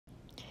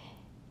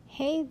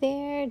Hey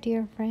there,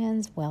 dear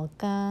friends.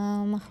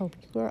 Welcome. Hope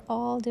you are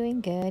all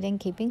doing good and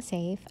keeping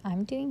safe.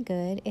 I'm doing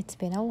good. It's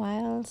been a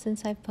while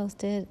since I've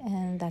posted,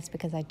 and that's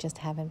because I just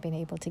haven't been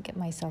able to get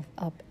myself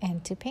up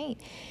and to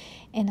paint.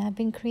 And I've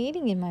been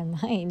creating in my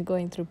mind,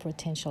 going through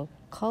potential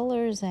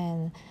colors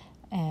and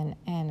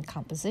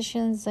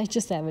compositions. I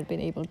just haven't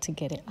been able to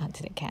get it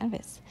onto the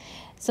canvas.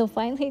 So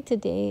finally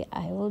today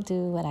I will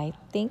do what I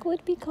think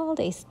would be called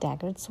a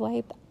staggered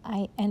swipe.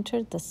 I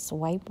entered the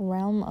swipe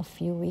realm a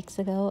few weeks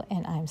ago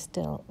and I'm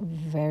still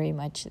very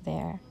much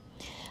there.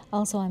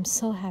 Also, I'm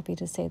so happy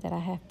to say that I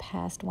have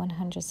passed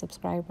 100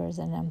 subscribers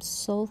and I'm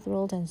so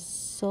thrilled and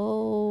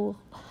so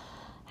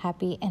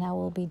happy, and I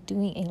will be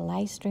doing a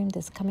live stream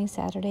this coming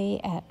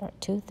Saturday at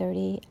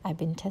 2:30. I've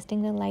been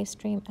testing the live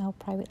stream out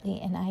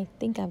privately and I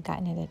think I've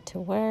gotten it to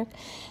work.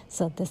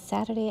 So this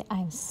Saturday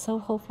I'm so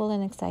hopeful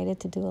and excited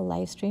to do a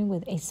live stream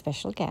with a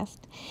special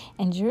guest,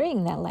 and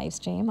during that live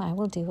stream I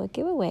will do a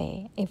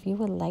giveaway. If you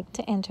would like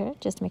to enter,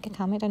 just make a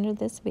comment under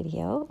this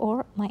video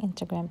or my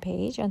Instagram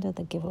page under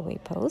the giveaway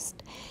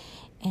post,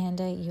 and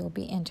you'll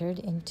be entered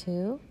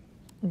into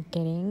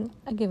getting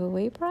a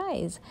giveaway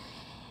prize.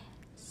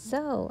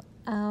 So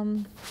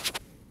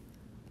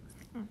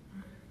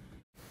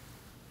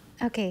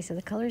okay, so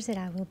the colors that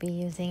I will be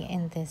using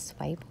in this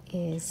swipe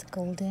is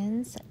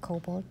Golden's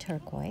Cobalt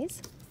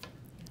Turquoise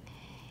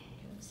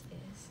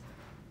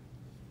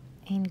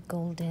and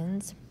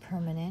Golden's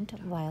Permanent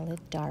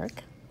Violet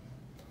Dark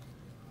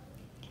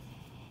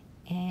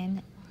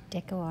and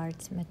Deco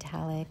Art's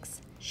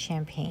Metallics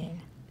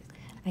Champagne.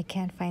 I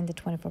can't find the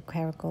 24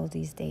 karat gold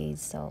these days,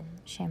 so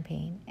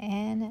Champagne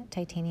and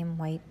Titanium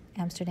White,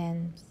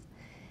 Amsterdam's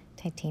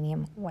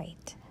Titanium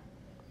White.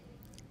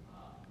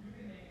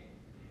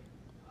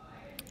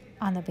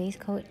 On the base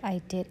coat,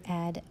 I did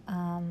add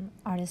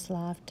Artist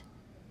Loft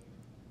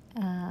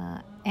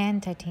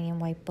and Titanium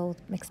White,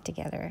 both mixed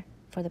together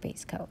for the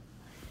base coat.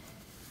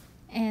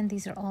 And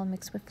these are all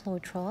mixed with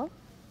Floetrol.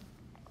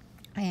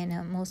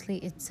 And mostly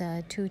it's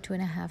a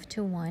 2.5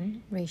 to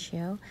 1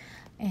 ratio.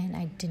 And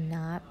I did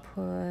not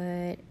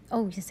put,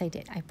 oh yes I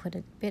did, I put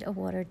a bit of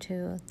water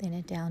to thin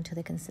it down to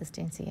the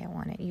consistency I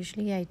wanted.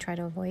 Usually I try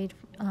to avoid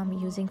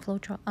using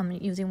Floetrol,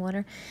 using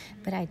water,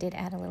 but I did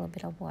add a little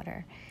bit of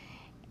water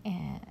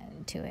and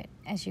to it.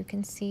 As you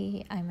can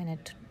see, I'm in a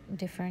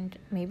different,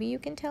 maybe you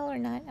can tell or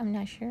not, I'm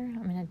not sure,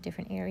 I'm in a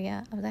different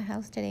area of the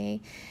house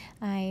today.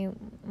 I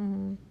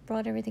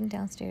brought everything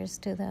downstairs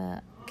to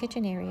the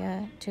kitchen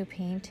area to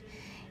paint,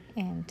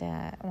 and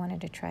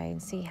wanted to try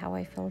and see how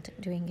I felt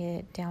doing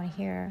it down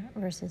here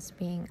versus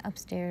being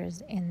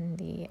upstairs in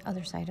the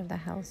other side of the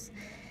house.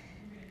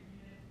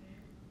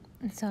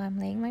 And so I'm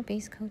laying my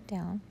base coat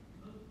down,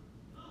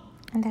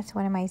 and that's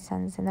one of my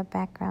sons in the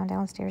background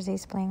downstairs.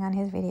 He's playing on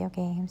his video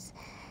games.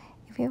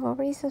 If you've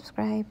already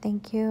subscribed,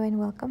 thank you and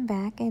welcome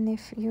back. And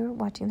if you're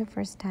watching the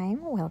first time,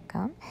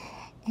 welcome.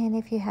 And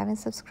if you haven't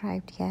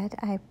subscribed yet,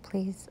 I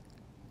please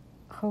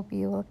hope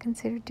you will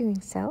consider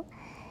doing so.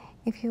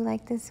 If you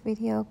like this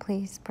video,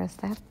 please press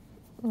that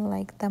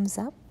like thumbs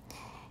up,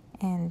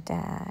 and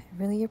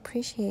really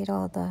appreciate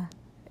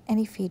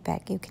any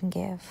feedback you can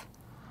give.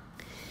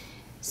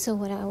 So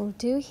what I will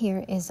do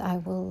here is I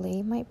will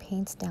lay my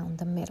paints down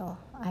the middle.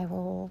 I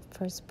will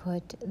first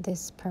put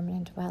this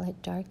Permanent Violet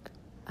Dark.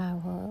 I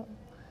will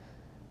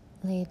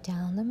lay it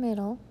down the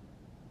middle.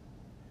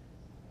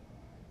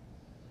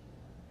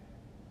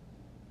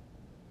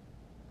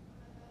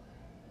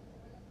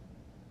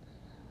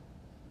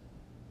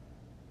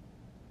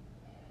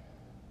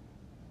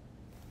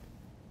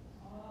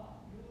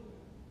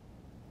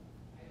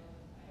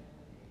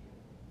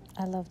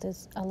 I love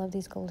this. I love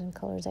these golden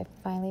colors. I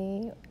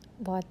finally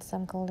bought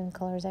some golden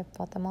colors. I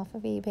bought them off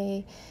of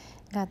eBay,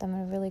 got them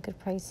at really good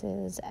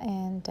prices,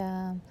 and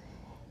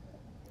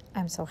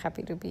I'm so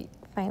happy to be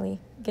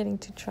finally getting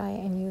to try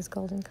and use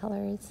golden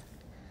colors.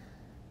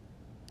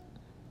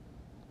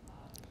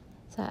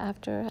 So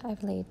after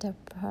I've laid the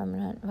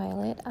Permanent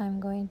Violet, I'm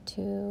going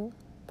to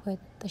put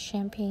the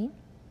Champagne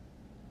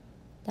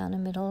down the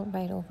middle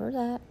right over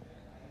that.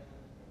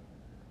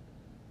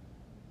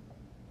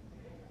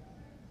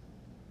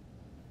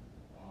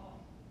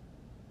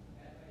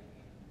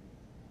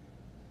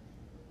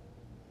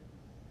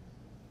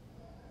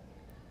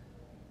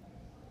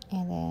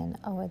 And then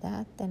over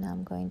that, then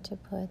I'm going to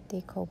put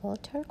the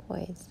Cobalt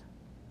Turquoise.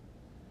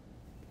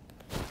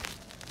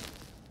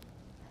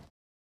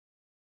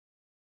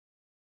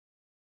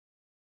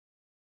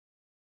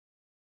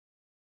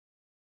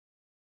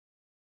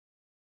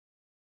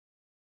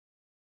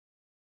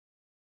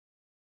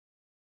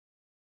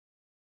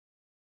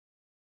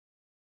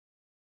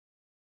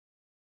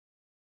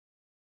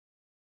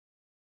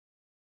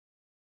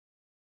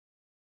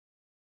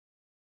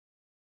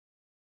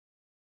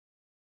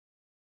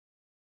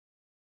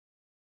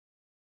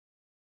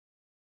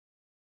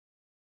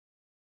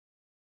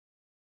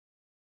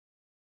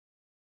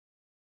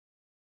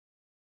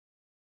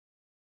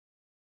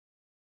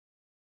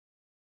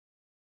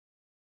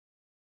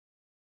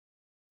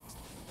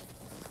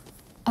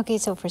 Okay,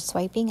 so for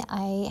swiping,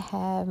 I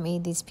have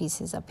made these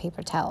pieces of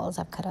paper towels.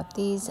 I've cut up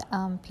these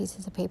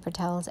pieces of paper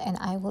towels, and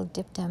I will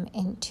dip them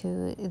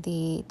into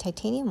the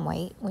titanium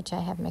white, which I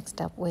have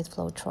mixed up with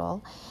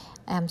Floetrol,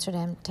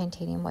 Amsterdam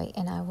titanium white,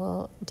 and I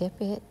will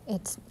dip it.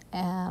 It's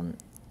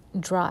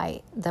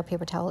dry. The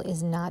paper towel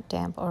is not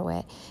damp or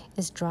wet.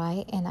 It's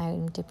dry, and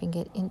I'm dipping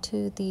it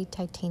into the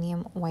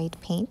titanium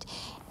white paint,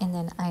 and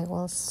then I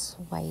will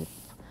swipe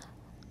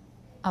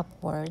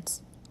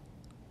upwards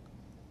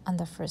on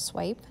the first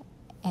swipe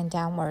and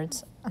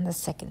downwards on the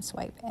second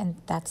swipe, and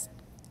that's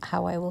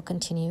how I will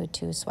continue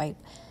to swipe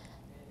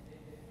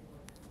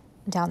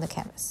down the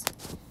canvas.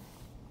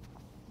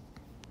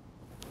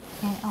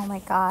 And oh my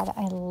god,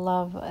 I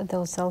love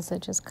those cells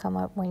that just come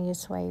up when you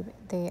swipe.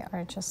 They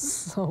are just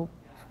so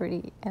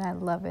pretty, and I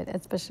love it,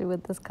 especially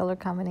with this color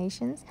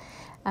combinations.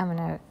 I'm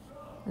gonna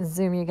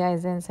zoom you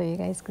guys in so you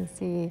guys can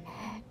see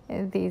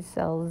these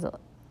cells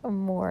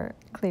more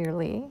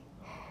clearly.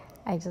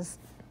 I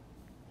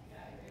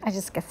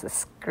just get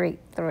this great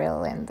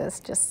thrill, and this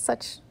just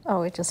such,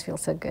 oh, it just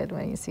feels so good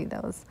when you see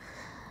those.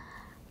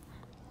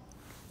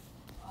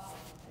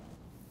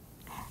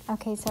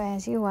 Okay, so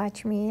as you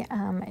watch me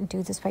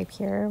do this swipe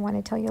here, I want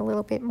to tell you a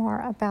little bit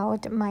more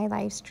about my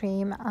live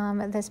stream.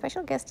 The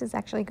special guest is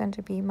actually going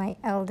to be my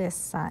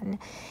eldest son.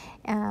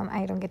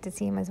 I don't get to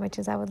see him as much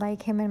as I would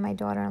like. Him and my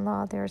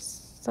daughter-in-law, they're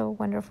so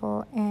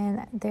wonderful,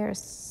 and they're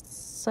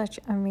such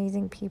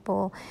amazing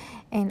people.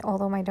 And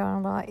although my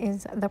daughter-in-law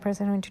is the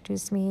person who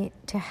introduced me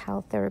to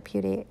how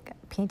therapeutic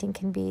painting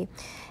can be,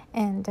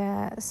 and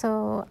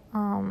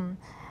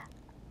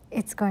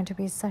it's going to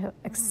be so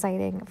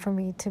exciting for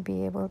me to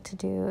be able to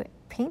do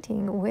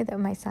painting with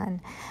my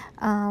son.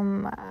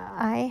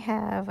 I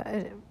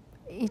have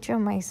each of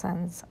my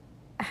sons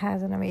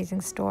has an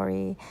amazing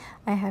story.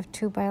 I have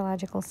 2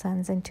 biological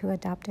sons and 2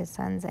 adopted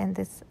sons, and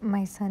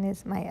my son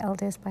is my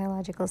eldest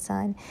biological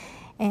son,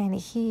 and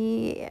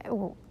he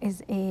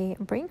is a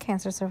brain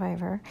cancer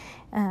survivor.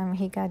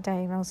 He got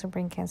diagnosed with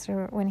brain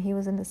cancer when he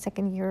was in the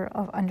 2nd year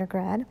of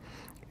undergrad,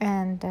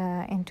 and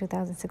in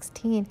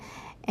 2016,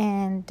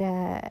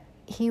 and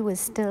he was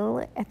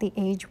still at the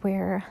age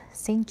where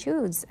St.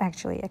 Jude's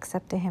actually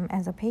accepted him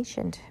as a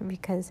patient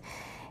because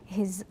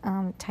his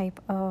type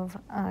of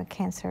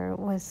cancer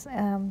was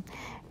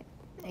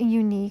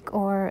unique,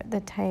 or the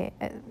type.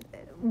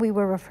 We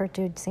were referred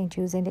to St.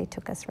 Jude's, and they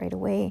took us right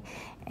away.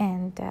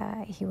 And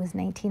he was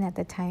 19 at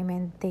the time,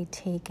 and they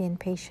take in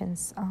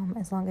patients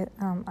as long as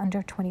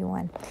under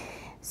 21.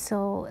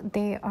 So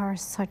they are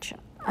such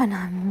an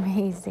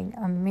amazing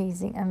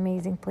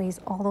place.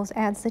 All those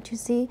ads that you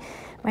see,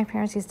 my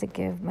parents used to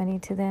give money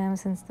to them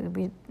since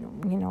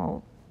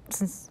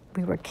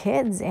we were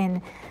kids,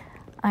 and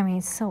I mean,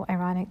 it's so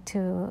ironic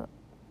to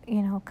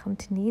come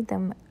to need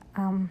them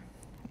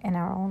in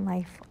our own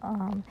life.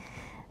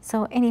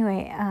 So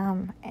anyway,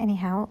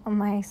 anyhow,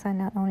 my son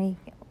not only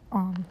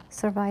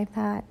survived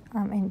that,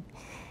 and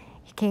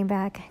he came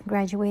back,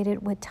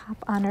 graduated with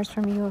top honors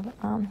from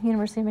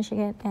University of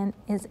Michigan, and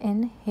is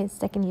in his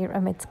 2nd year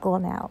of med school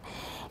now.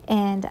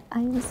 And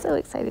I'm so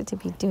excited to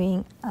be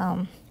doing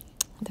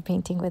the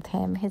painting with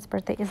him. His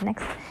birthday is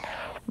next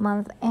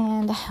month,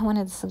 and one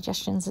of the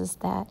suggestions is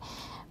that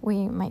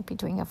we might be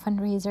doing a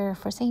fundraiser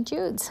for St.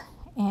 Jude's.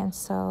 And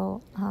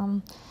so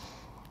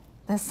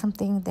that's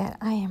something that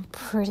I am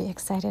pretty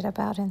excited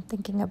about and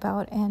thinking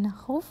about, and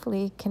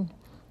hopefully can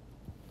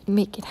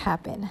make it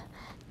happen.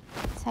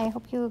 So I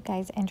hope you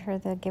guys enter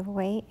the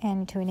giveaway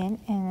and tune in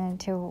and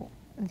to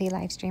the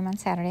live stream on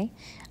Saturday.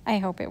 I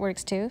hope it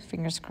works too.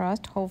 Fingers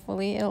crossed.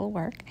 Hopefully it'll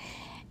work.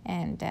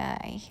 And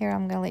here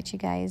I'm going to let you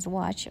guys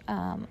watch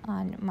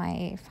on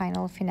my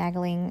final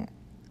finagling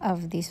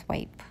of the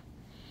swipe.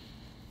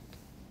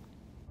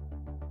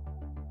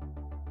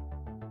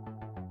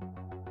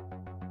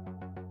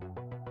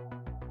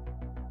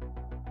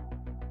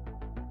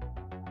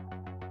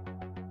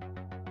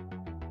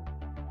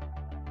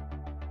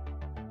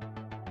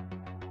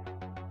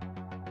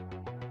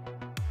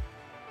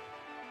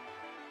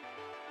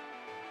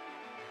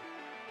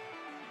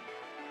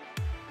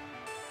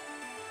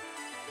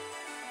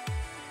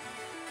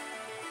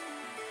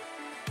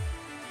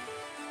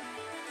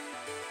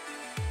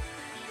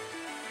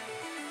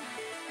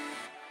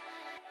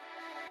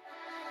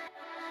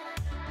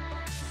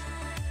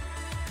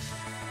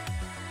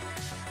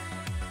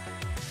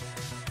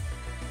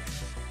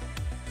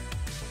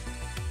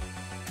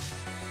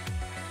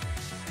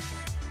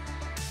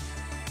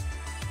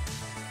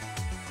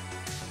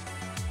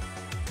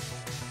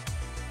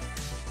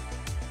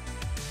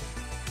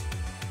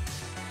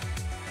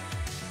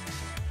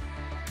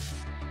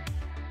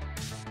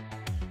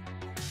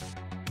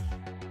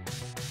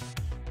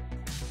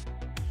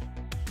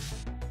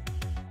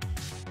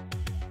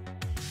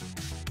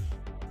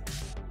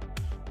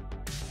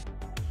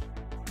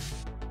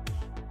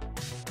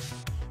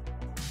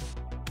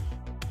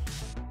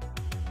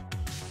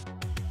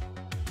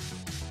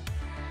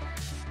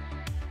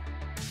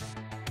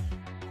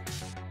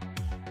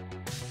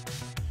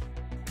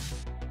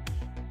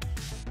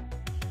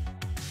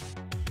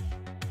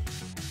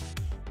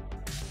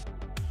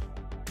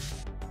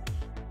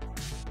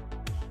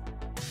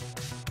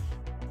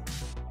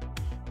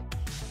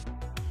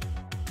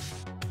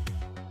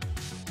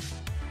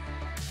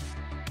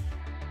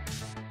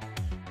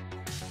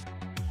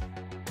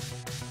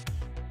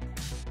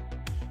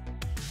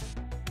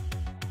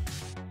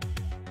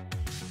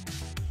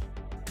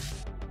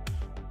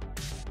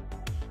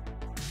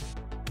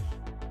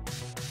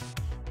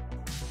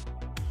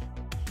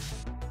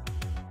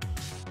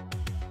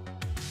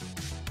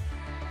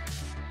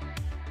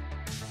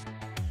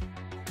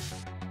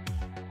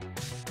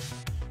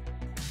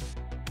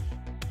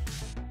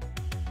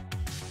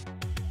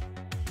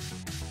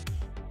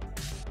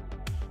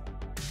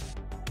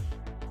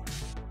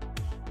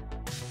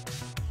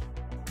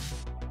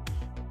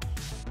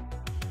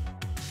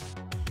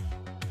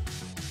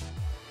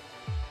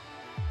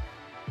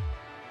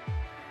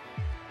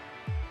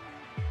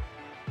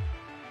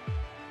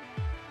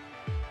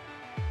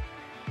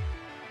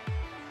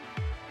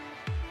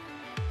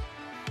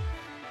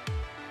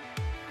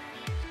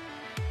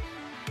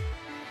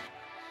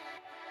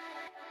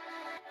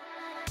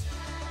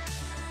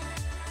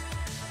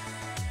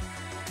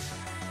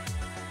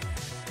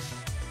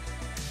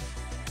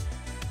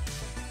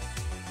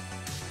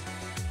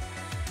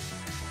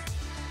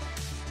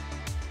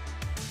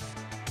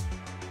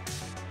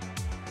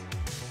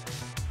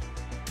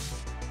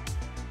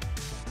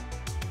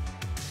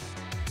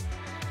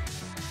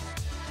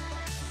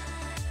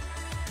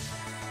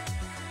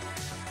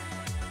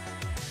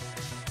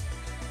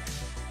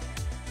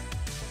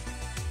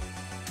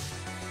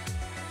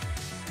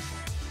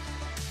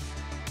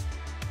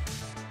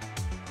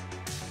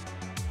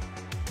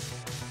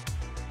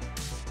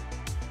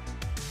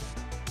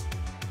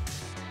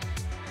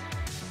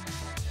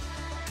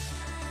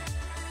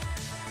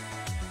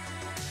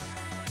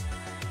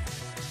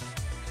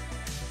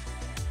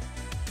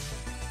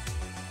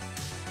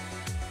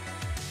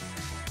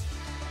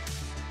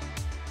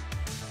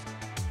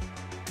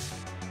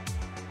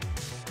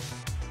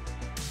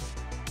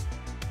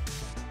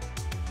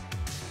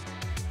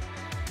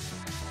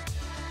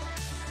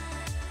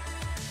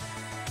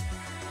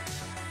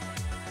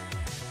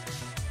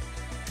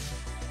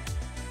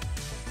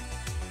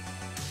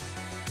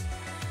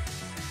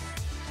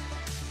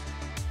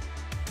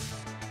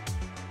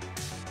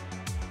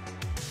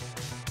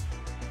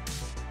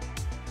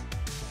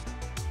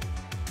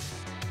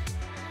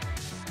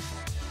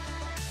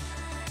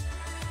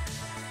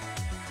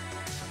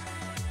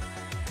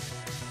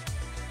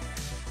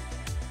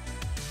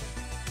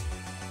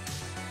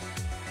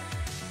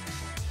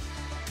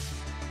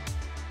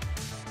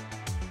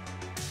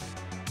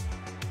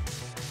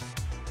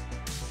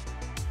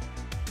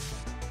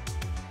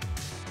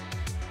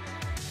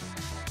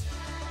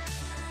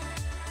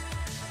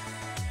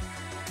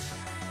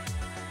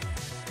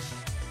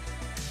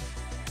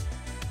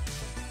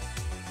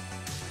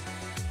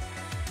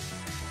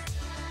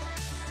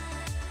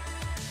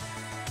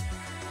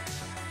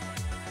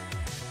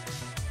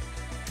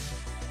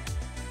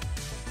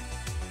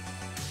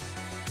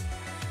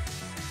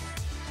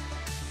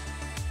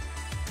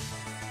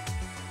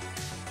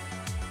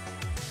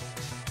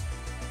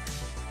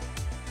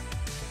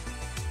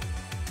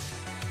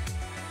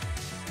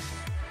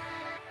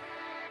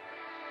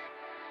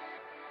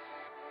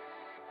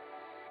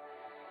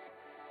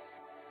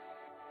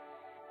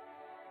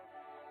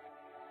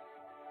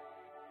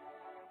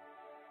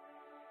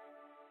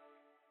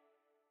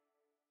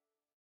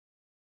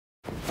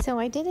 So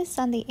I did this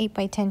on the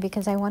 8x10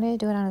 because I wanted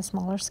to do it on a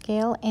smaller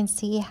scale and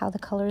see how the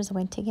colors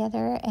went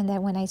together, and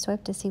then when I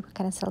swiped to see what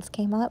kind of cells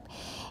came up.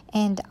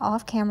 And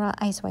off camera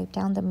I swiped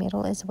down the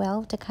middle as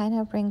well to kind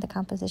of bring the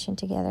composition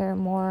together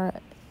more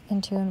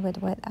in tune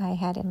with what I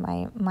had in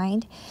my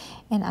mind.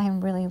 And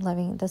I'm really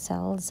loving the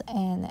cells,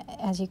 and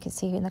as you can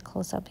see in the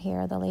close-up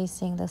here, the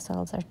lacing, the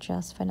cells are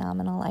just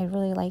phenomenal. I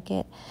really like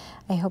it.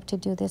 I hope to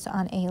do this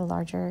on a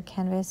larger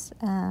canvas,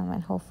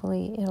 and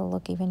hopefully it'll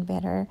look even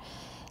better.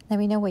 Let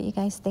me know what you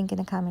guys think in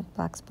the comment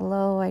box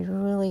below. I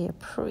really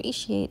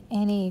appreciate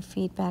any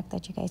feedback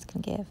that you guys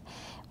can give.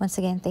 Once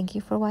again, thank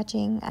you for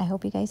watching. I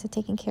hope you guys are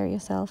taking care of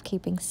yourself,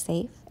 keeping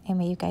safe, and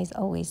may you guys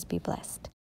always be blessed.